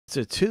It's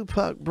a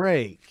 2-puck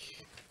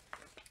break.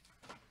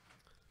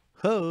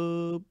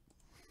 Ho.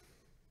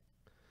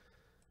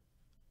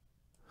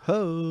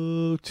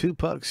 2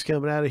 pucks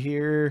coming out of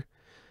here.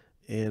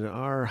 In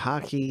our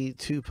hockey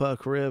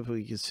 2-puck rip,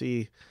 we can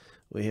see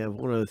we have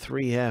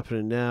 103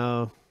 happening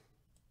now.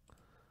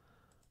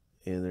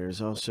 And there's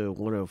also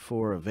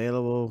 104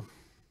 available.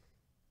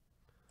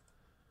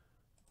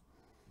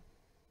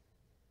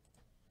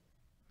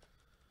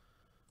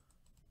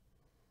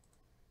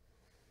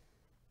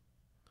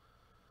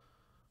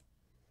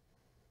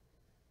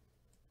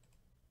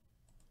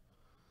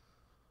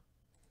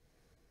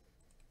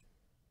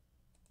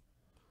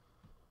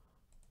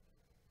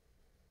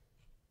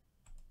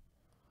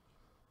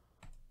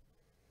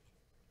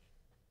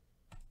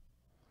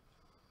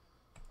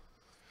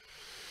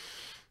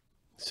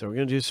 So we're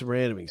going to do some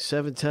randoming.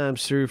 7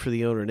 times through for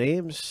the owner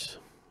names.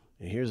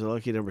 And here's a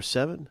lucky number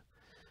 7.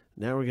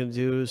 Now we're going to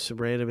do some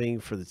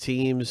randoming for the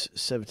teams.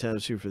 7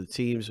 times through for the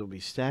teams. We'll be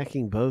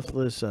stacking both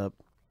lists up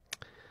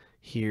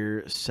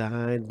here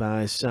side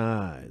by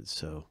side.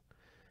 So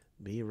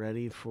be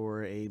ready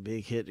for a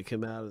big hit to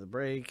come out of the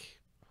break.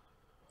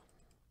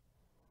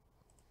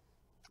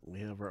 We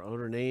have our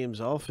owner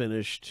names all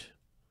finished.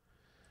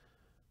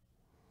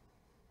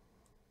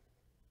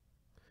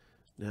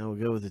 Now we'll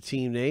go with the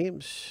team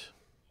names.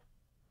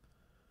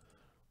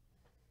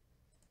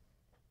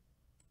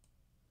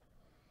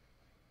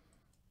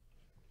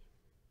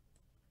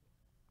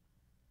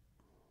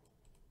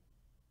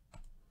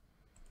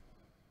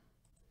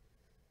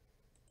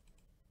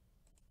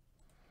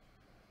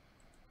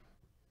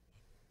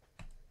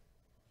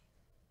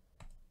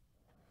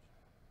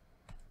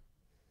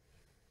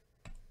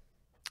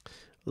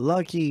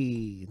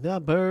 Lucky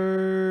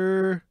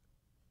number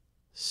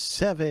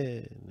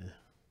 7.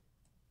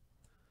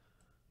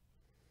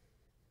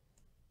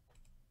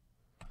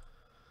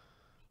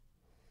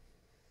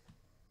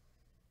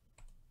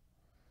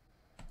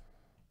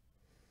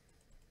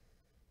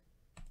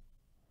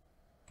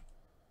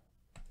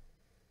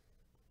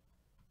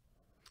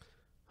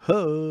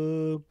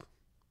 Hope.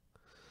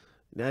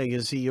 Now you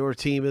can see your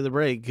team in the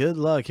break. Good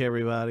luck,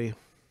 everybody.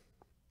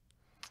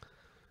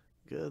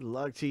 Good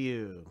luck to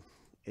you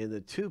in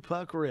the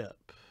 2-puck rip.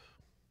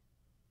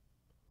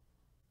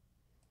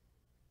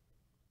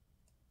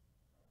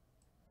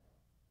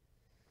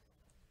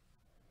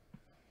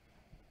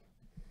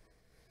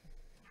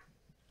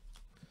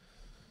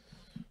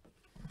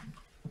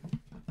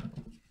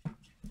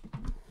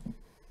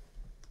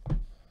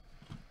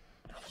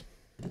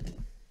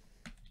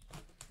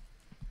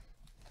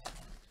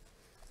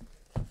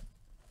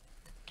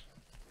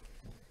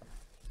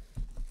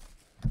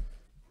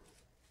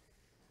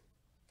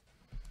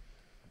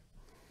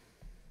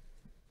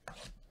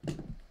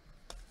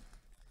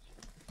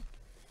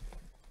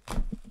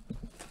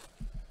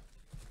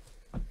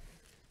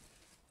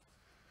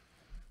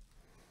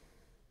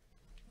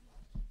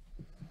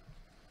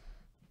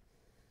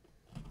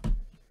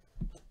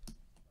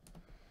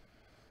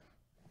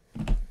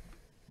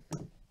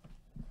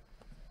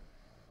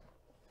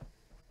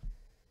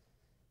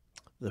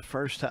 The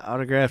first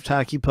autographed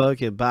hockey puck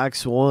in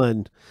box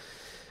 1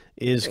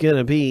 is going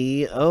to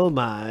be, oh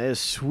my,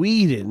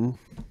 Sweden.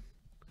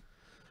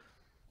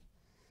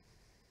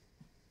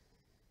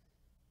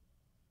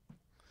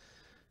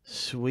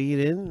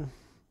 Sweden.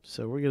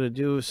 So we're going to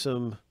do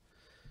some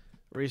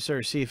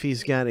research, see if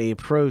he's got a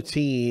pro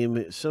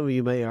team. Some of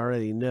you may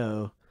already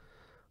know,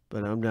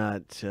 but I'm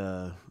not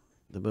the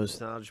most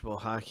knowledgeable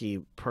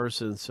hockey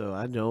person, so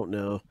I don't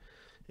know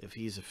if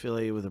he's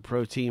affiliated with a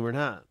pro team or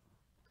not.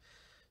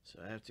 So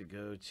I have to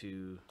go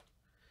to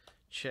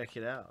check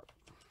it out.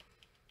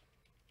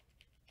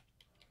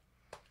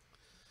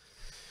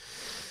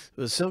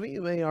 Well, some of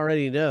you may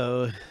already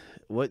know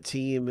what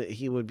team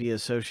he would be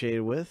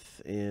associated with.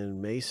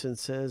 And Mason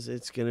says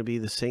it's going to be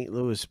the St.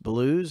 Louis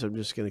Blues. I'm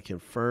just going to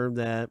confirm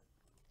that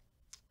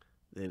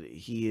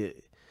he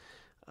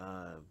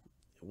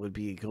would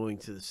be going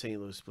to the St.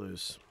 Louis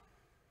Blues.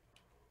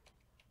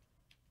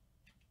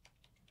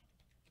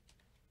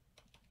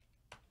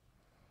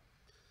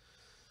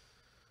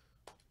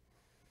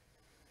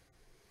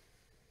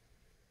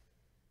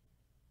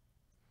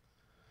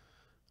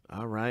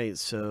 All right,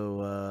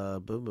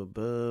 so boom, boom,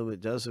 boom. It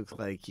does look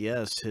like,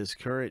 yes, his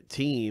current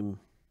team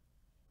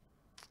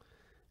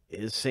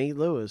is St.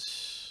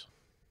 Louis.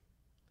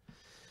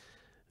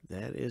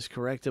 That is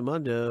correct,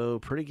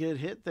 Amundo. Pretty good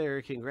hit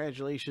there.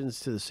 Congratulations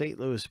to the St.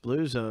 Louis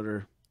Blues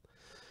owner.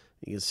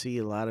 You can see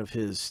a lot of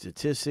his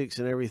statistics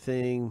and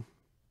everything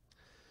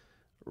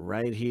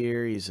right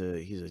here. He's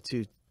a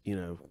 2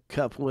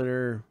 cup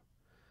winner.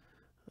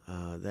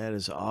 That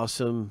is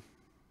awesome.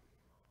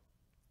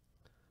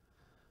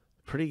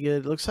 Pretty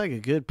good. Looks like a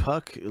good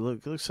puck.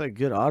 Looks like a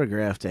good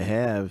autograph to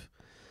have,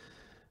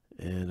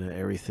 and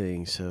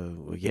everything.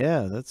 So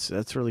yeah,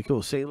 that's really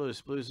cool. St.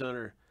 Louis Blues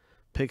owner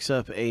picks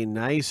up a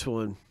nice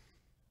one.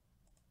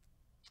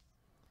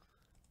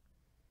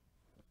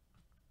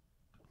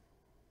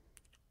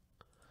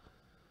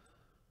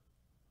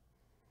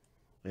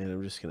 And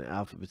I'm just going to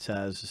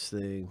alphabetize this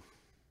thing.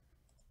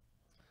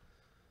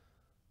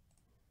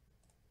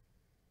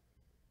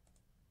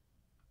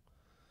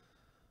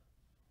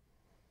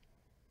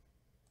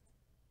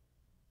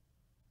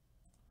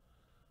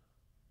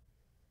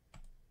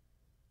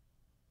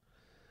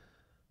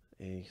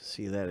 And you can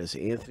see that is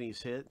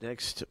Anthony's hit.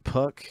 Next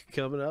puck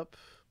coming up.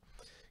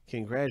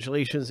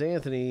 Congratulations,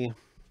 Anthony.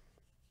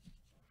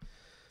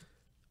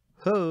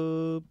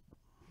 Hope.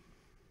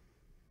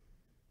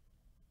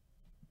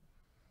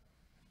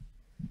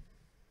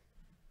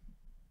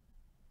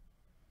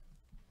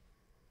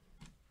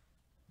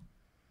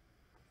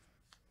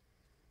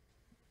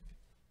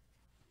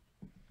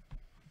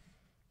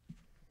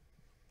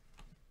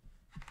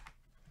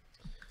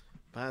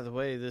 By the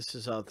way, this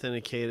is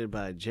authenticated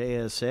by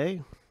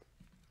JSA.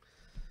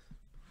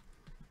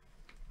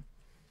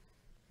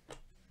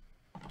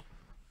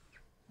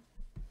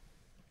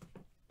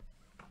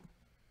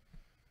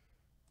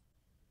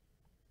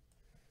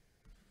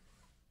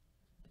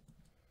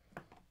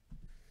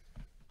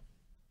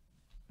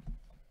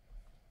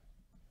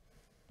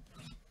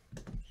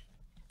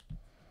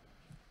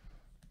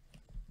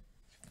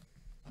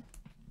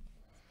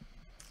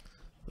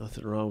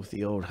 Nothing wrong with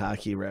the old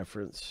hockey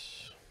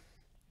reference.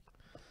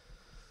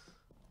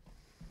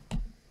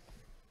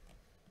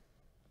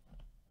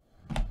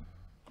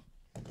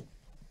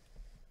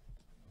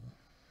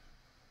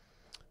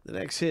 The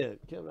next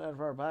hit coming out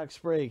of our box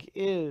break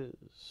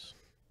is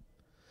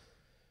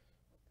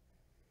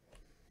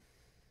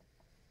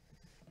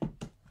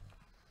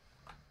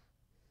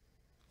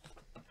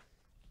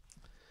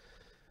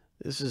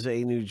this is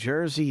a New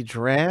Jersey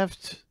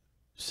draft,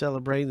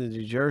 celebrating the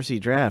New Jersey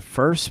draft.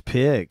 First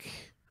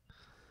pick.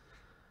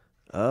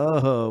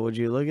 Oh, would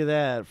you look at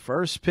that?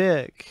 First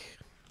pick.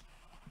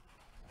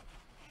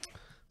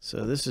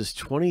 So this is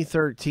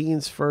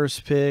 2013's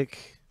first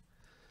pick.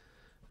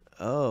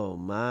 Oh,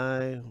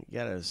 my. You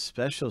got a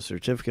special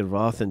certificate of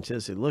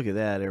authenticity. Look at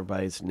that,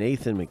 everybody. It's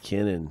Nathan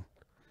McKinnon.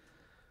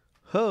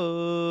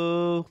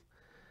 Ho!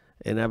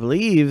 And I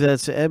believe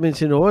that's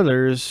Edmonton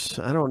Oilers.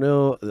 I don't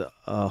know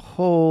a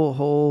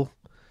whole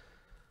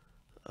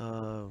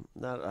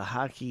not a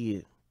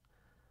hockey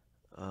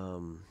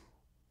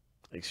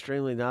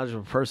extremely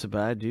knowledgeable person,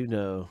 but I do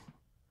know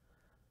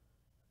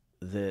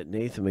that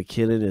Nathan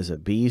McKinnon is a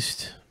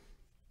beast.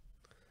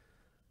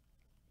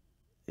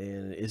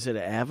 And is it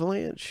an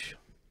Avalanche?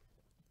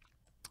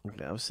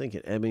 Okay, I was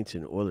thinking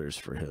Edmonton Oilers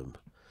for him.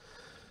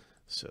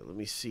 So let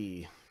me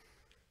see.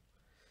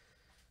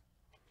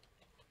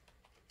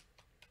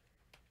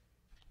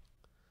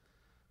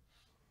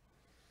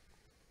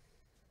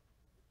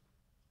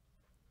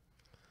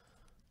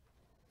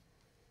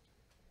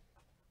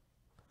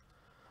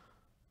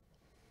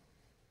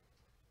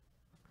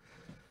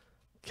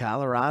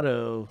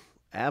 Colorado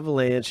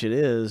Avalanche it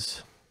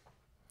is.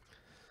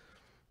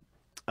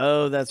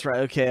 Oh, that's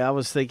right. Okay, I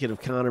was thinking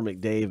of Connor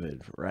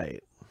McDavid.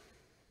 Right.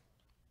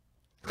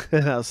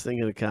 I was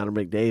thinking of Connor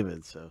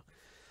McDavid. So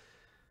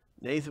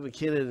Nathan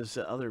McKinnon is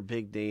the other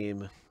big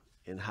name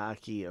in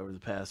hockey over the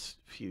past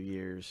few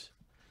years.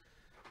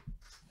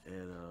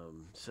 And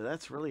so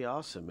that's really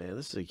awesome, man.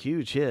 This is a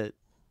huge hit.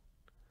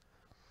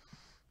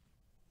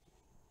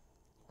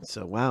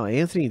 So, wow,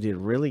 Anthony did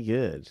really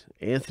good.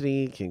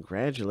 Anthony,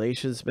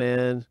 congratulations,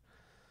 man.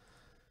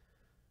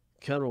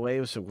 Coming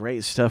away with some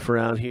great stuff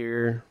around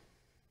here.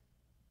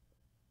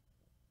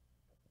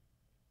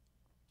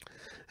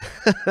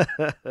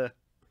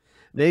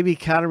 Maybe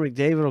Connor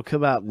McDavid will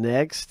come out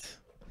next,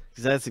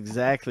 because that's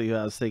exactly who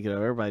I was thinking of.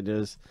 Everybody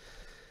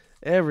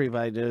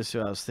knows who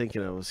I was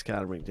thinking of was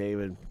Connor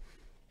McDavid.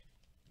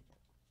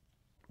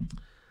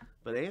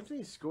 But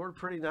Anthony scored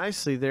pretty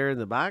nicely there in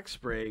the box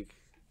break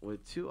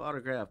with 2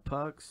 autographed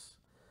pucks.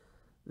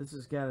 This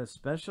has got a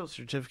special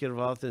certificate of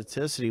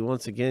authenticity.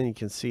 Once again, you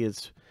can see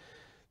it's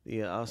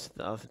the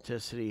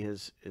authenticity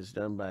is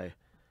done by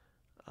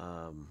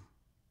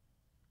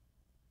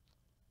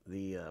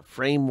the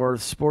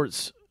Frameworth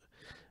Sports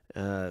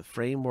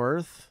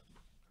Frameworth.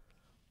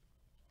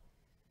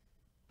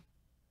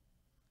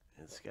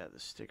 It's got the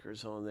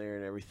stickers on there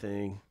and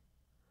everything.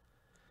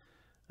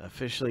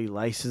 Officially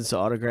licensed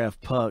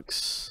autographed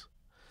pucks.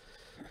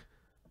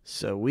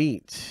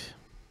 Sweet.